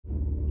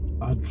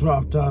I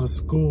dropped out of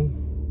school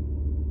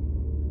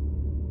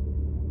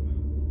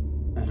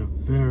at a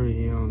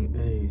very young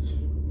age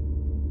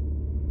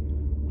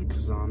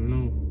because I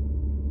knew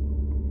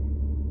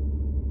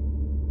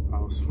I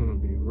was gonna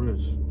be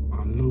rich.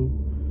 I knew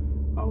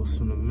I was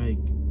gonna make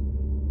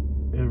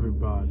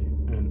everybody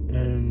and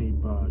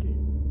anybody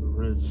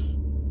rich.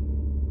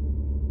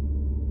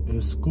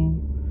 In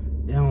school,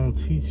 they don't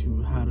teach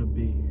you how to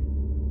be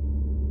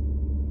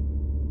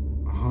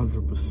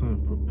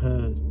 100%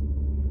 prepared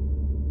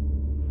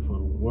for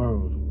the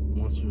world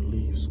once you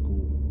leave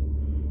school,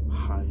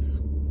 high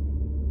school.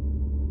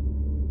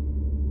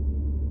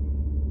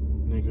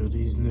 Nigga,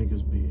 these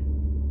niggas be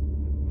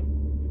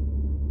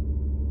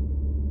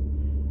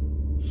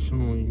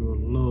showing you a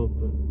little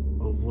bit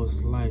of what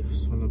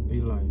life's gonna be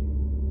like.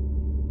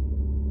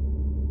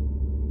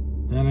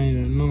 That ain't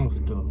enough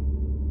though.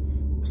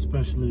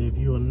 Especially if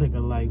you a nigga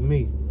like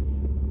me,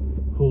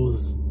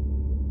 who's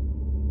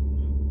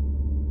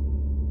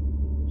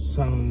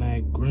selling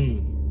that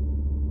green.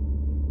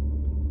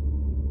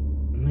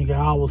 Nigga,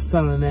 I was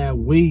selling that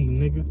weed,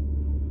 nigga,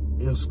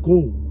 in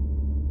school.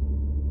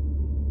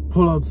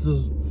 Pull up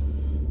to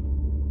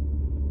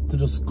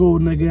the school,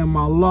 nigga, in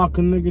my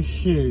locker, nigga,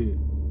 shit.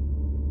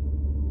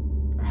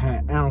 I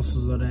had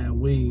ounces of that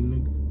weed,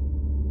 nigga.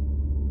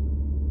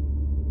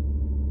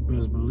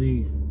 Best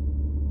believe.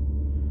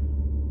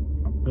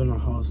 I've been a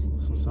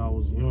hustler since I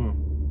was young.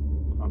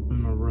 I've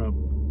been a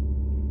rebel.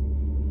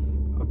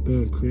 I've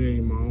been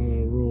creating my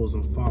own rules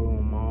and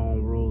following my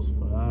own rules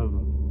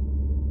forever.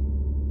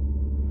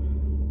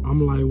 I'm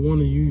like one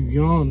of you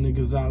young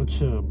niggas out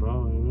here,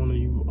 bro, and one of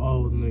you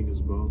old niggas,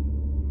 bro,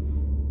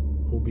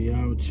 who be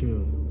out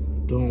here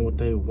doing what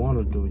they want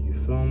to do, you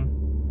feel me?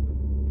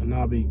 And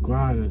I be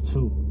grinding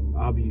too.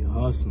 I be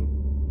hustling.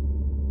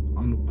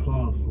 I'm the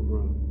plug for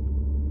real.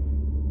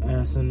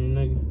 Ask any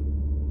nigga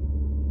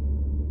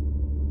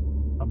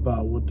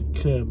about what the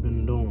kid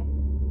been doing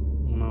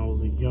when I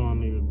was a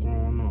young nigga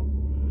growing up.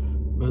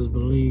 Best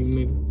believe,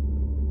 nigga,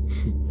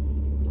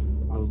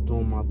 I was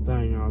doing my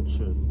thing out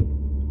here.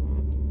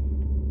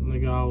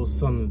 Nigga, I was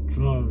selling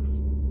drugs.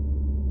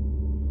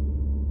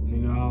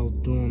 Nigga, I was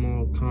doing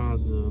all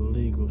kinds of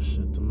illegal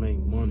shit to make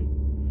money.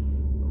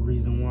 The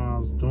reason why I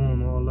was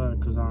doing all that,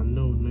 cause I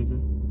knew, nigga,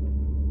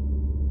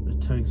 it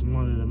takes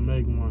money to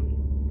make money.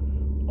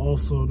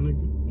 Also,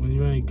 nigga, when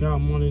you ain't got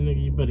money,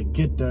 nigga, you better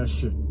get that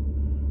shit.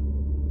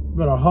 You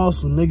better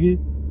hustle, nigga.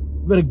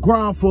 You better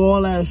grind for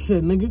all that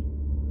shit, nigga.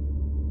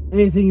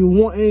 Anything you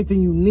want,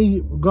 anything you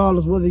need,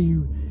 regardless whether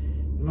you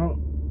know,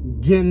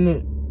 getting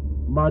it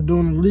by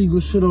doing illegal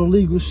shit or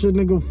legal shit,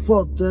 nigga,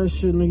 fuck that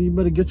shit, nigga. You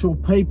better get your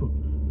paper.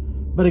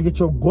 Better get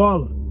your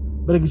guala.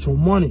 Better get your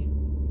money.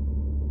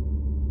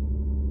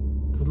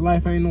 Cause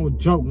life ain't no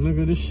joke,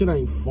 nigga. This shit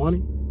ain't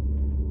funny.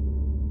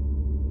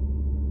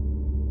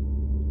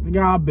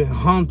 Nigga, I've been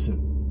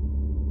hunting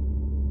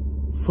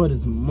for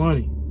this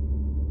money.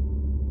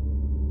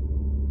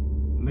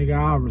 Nigga,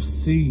 I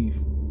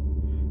receive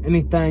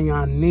anything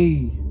I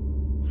need,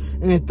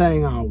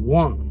 anything I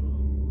want.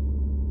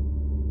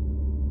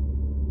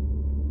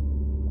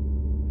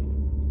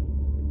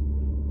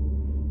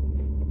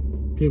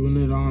 People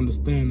need to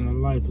understand that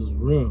life is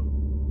real.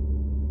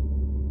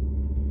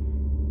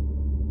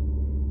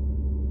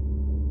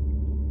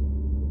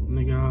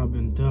 Nigga, I've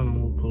been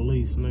dealing with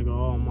police, nigga,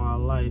 all my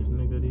life,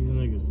 nigga. These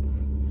niggas,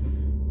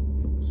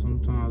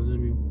 sometimes they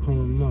be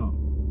pulling up.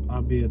 I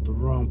be at the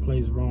wrong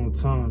place, wrong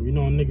time. You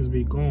know, niggas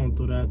be going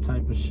through that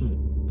type of shit.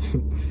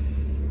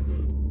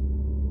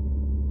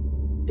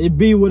 It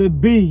be what it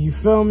be, you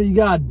feel me? You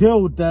gotta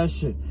deal with that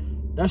shit.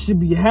 That shit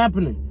be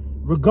happening,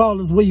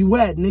 regardless where you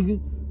at,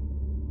 nigga.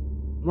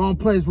 Wrong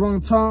place,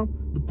 wrong time.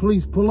 The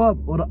police pull up,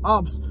 or the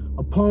ops,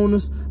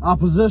 opponents,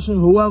 opposition,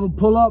 whoever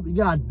pull up, you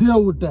gotta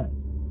deal with that.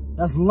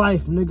 That's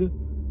life, nigga.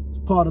 It's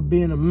part of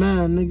being a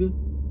man, nigga.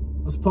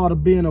 That's part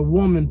of being a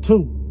woman,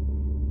 too.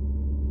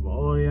 For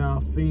all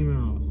y'all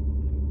females.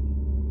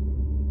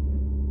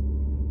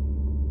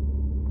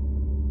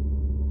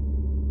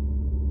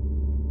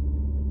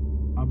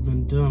 I've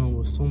been dealing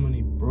with so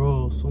many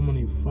brawls, so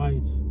many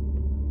fights,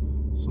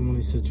 so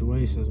many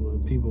situations where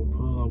people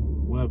pull up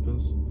with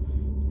weapons,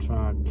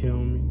 try to kill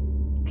me,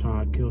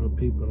 try to kill the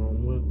people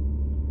I'm with,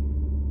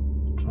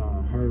 try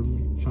to hurt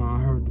me, try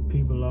to hurt the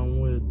people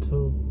I'm with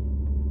too.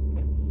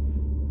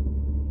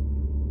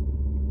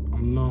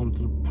 I'm numb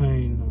to the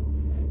pain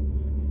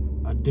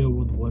now. I deal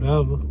with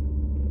whatever,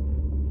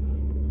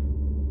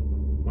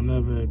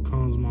 whenever it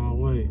comes my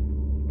way.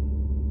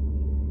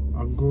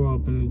 I grew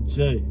up in the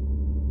J.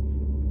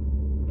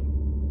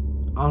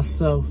 I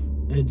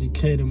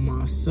self-educated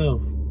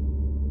myself.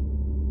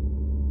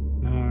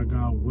 Now I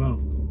got wealth.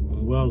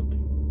 I'm wealthy.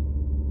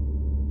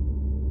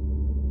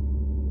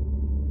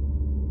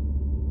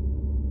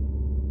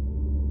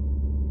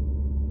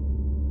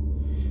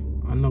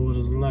 I know what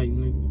it's like,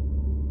 nigga,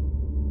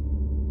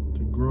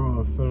 to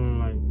grow up feeling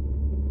like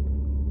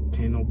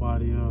can't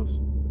nobody else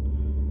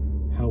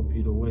help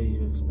you the way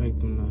you expect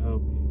them to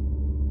help you.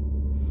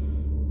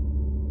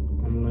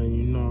 I'm letting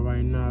you know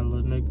right now,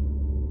 little nigga,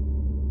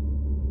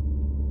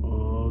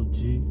 all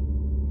G,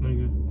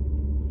 nigga.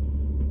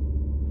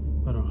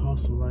 Better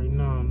hustle right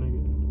now,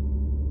 nigga.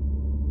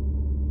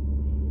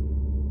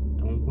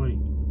 Don't wait.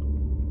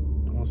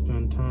 Don't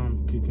spend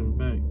time kicking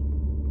back,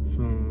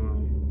 feeling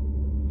like,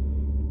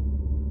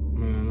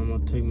 man, I'm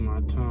gonna take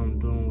my time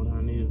doing what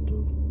I need to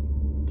do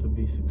to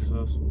be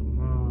successful.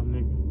 Nah,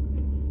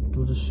 nigga.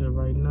 Do this shit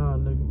right now,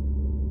 nigga.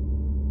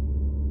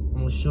 I'm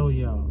gonna show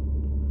y'all.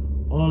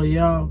 All of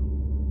y'all,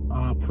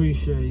 I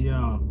appreciate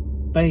y'all.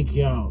 Thank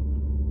y'all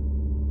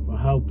for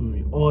helping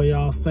me. All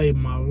y'all saved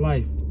my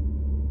life.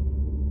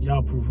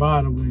 Y'all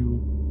provided me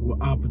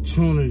with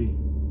opportunity.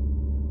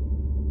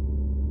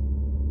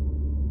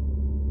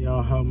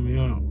 Y'all helped me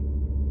out.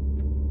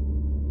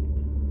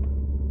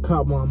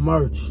 Caught my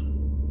merch.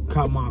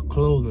 Caught my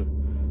clothing.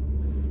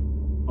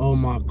 All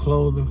my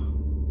clothing.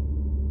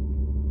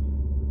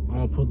 I'm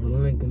gonna put the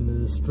link in the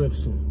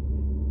description.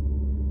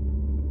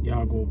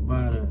 Y'all go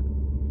buy that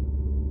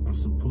and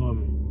support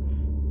me.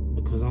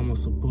 Because I'm gonna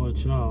support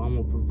y'all. I'm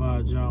gonna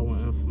provide y'all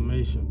with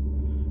information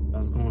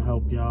that's gonna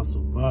help y'all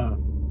survive.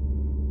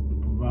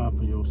 And provide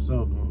for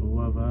yourself and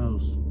whoever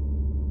else.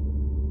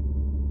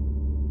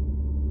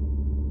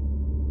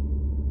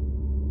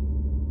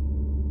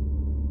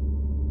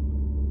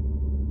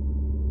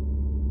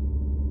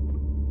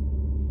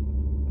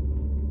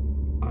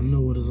 I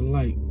know what it's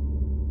like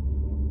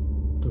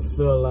to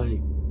feel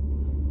like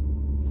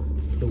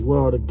the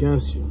world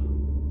against you,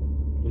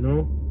 you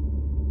know?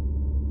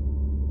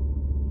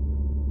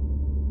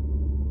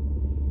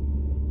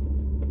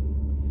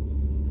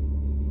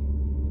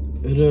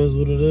 It is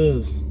what it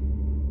is.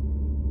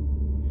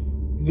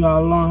 You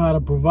gotta learn how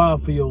to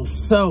provide for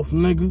yourself,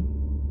 nigga.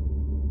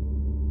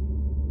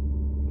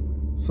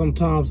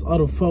 Sometimes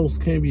other folks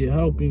can't be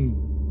helping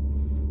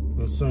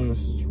you in certain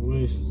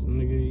situations.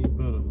 Nigga, you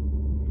better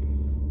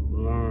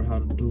learn how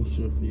to do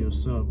shit for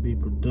yourself. Be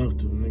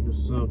productive, nigga.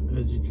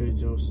 Self-educate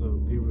yourself.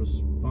 Be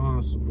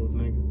responsible,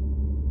 nigga.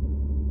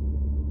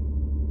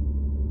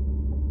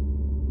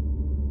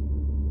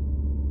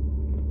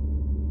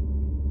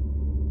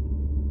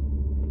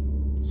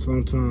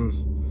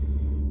 Sometimes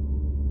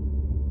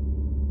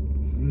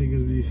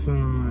niggas be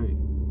feeling like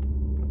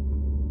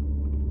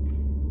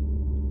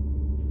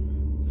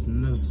it's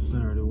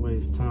necessary to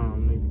waste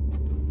time, nigga.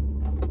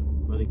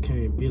 But it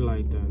can't be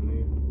like that,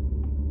 nigga.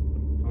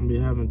 Don't be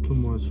having too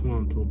much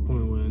fun to a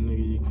point where,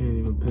 nigga, you can't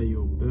even pay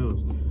your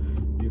bills.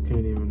 You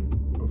can't even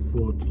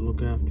afford to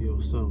look after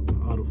yourself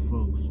and other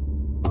folks,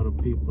 other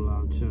people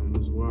out here in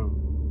this world.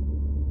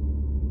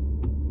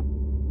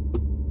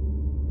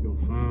 Your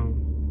family,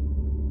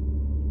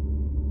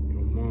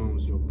 your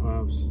moms, your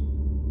pops.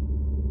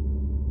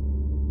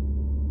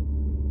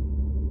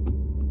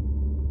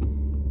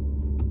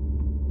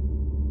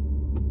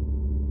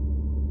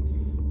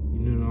 You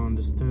need to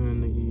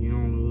understand, nigga, you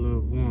only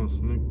live once,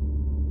 nigga.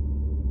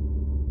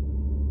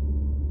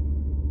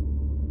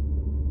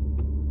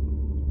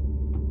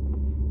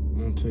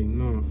 Don't take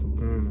nothing for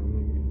granted,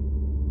 nigga.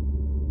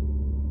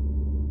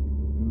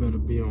 You better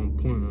be on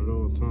point at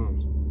all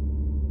times.